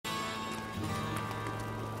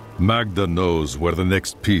Magda knows where the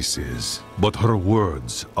next piece is, but her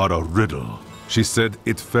words are a riddle. She said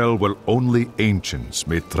it fell where only ancients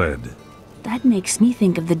may tread. That makes me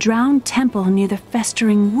think of the drowned temple near the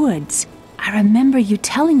festering woods. I remember you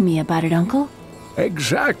telling me about it, Uncle.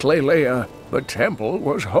 Exactly, Leah. The temple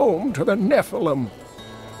was home to the Nephilim.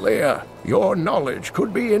 Leah, your knowledge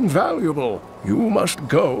could be invaluable. You must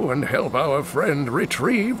go and help our friend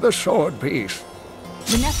retrieve the sword piece.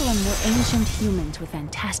 The Nephilim were ancient humans with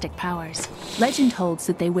fantastic powers. Legend holds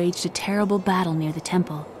that they waged a terrible battle near the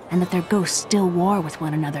temple, and that their ghosts still war with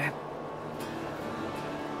one another.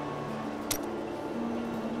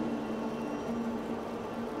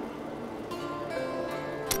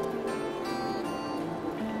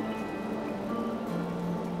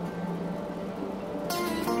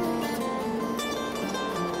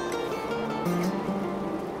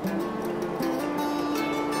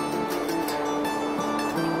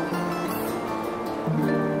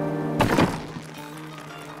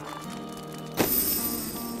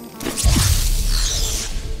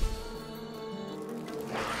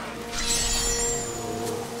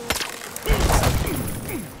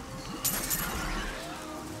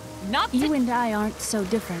 You and I aren't so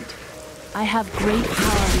different. I have great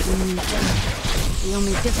power within me. The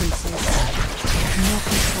only difference is I have no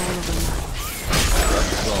control over life.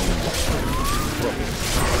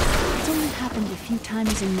 It's only happened a few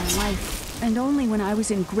times in my life, and only when I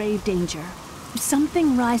was in grave danger.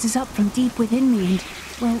 Something rises up from deep within me and,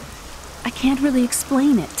 well, I can't really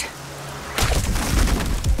explain it.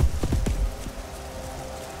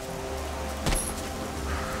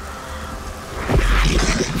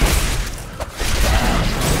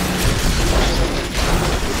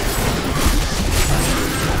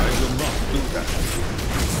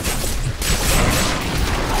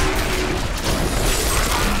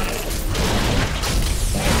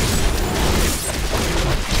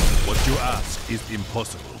 Is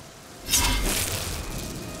impossible.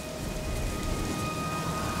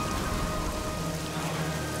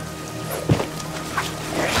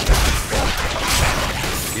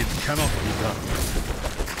 It cannot be done.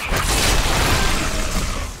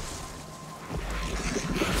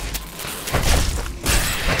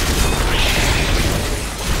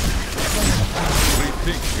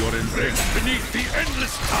 Rethink your intent beneath the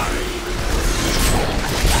endless tide.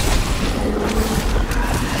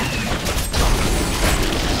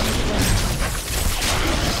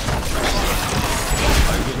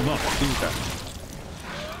 Not do that.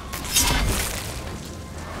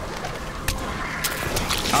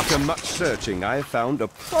 After much searching, I have found a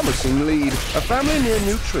promising lead. A family near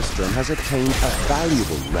New Tristram has attained a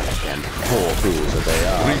valuable relic, and poor fools that they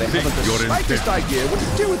are. They haven't the slightest idea what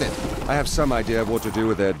to do with it. I have some idea of what to do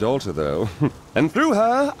with their daughter, though. And through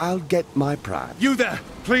her, I'll get my prize. You there!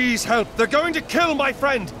 Please help! They're going to kill my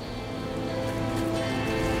friend!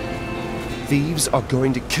 Thieves are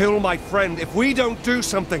going to kill my friend if we don't do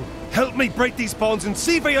something. Help me break these bonds and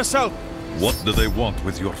see for yourself. What do they want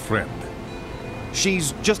with your friend?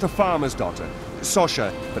 She's just a farmer's daughter,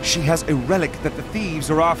 Sasha, but she has a relic that the thieves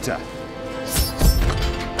are after.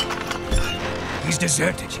 He's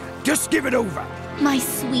deserted you. Just give it over. My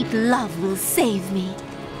sweet love will save me.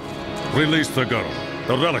 Release the girl.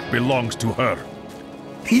 The relic belongs to her.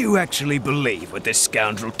 You actually believe what this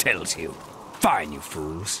scoundrel tells you? Fine, you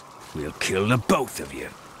fools. We'll kill the both of you.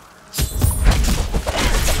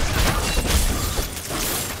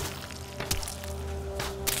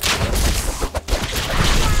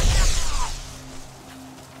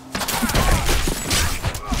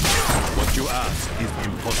 What you ask is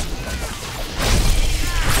impossible.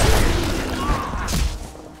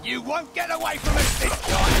 You won't get away from us this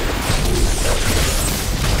time!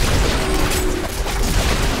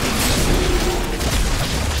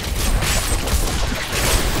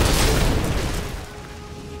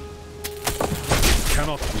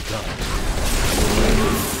 Cannot be done.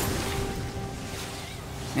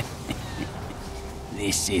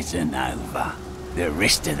 This isn't over. The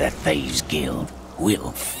rest of the Thieves Guild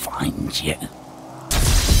will find you.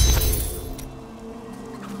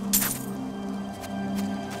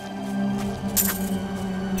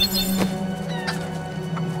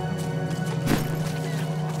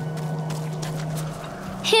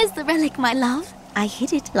 Here's the relic, my love. I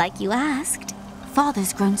hid it like you asked.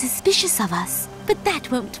 Father's grown suspicious of us, but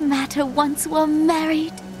that won't matter once we're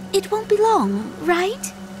married. It won't be long,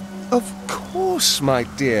 right? Of course, my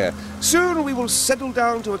dear. Soon we will settle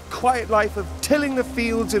down to a quiet life of tilling the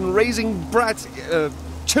fields and raising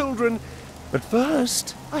children. But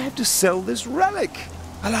first, I have to sell this relic.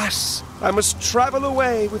 Alas, I must travel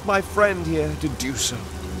away with my friend here to do so.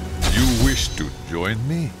 You wish to join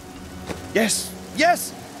me? Yes,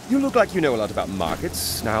 yes! You look like you know a lot about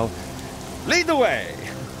markets. Now, lead the way!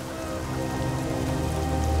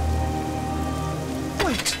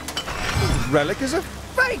 Wait! The relic is a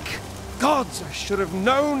fake! Gods, I should have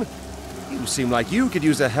known! You seem like you could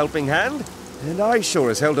use a helping hand, and I sure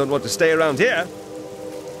as hell don't want to stay around here.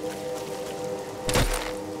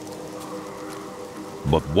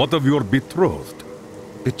 But what of your betrothed?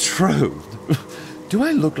 Betrothed? Do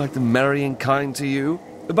I look like the marrying kind to you?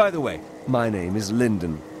 By the way, my name is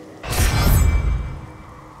Lyndon.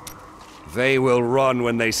 They will run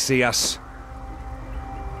when they see us.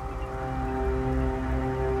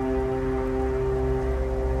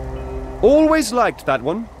 Always liked that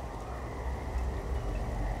one.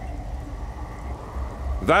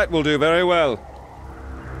 That will do very well.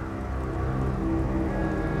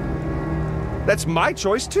 That's my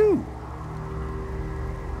choice, too.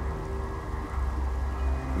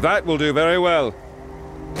 That will do very well.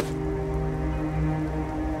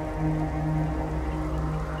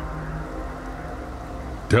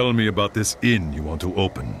 Tell me about this inn you want to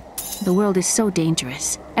open. The world is so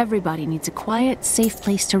dangerous. Everybody needs a quiet, safe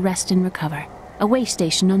place to rest and recover. A way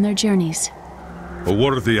station on their journeys. A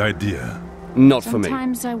worthy idea. Not for me.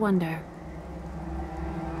 Sometimes I wonder.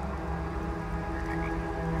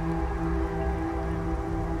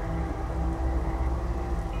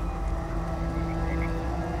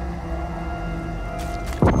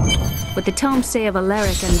 What the tomes say of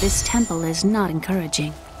Alaric and this temple is not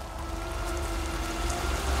encouraging.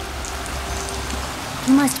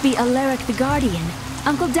 You must be Alaric the Guardian.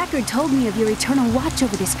 Uncle Deckard told me of your eternal watch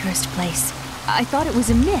over this cursed place. I thought it was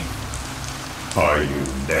a myth. Are you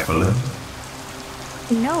Nephilim?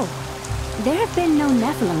 No. There have been no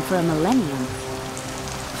Nephilim for a millennium.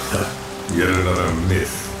 Yet another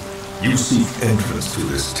myth. You seek entrance to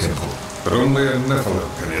this temple, but only a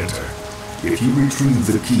Nephilim can enter. If you retrieve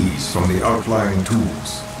the keys from the outlying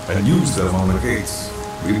tombs and use them on the gates,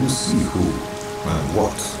 we will see who and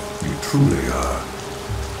what you truly are.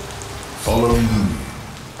 Follow me.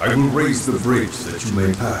 I will raise the bridge that you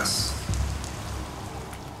may pass.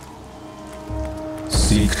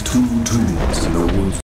 Seek two tombs in the woods.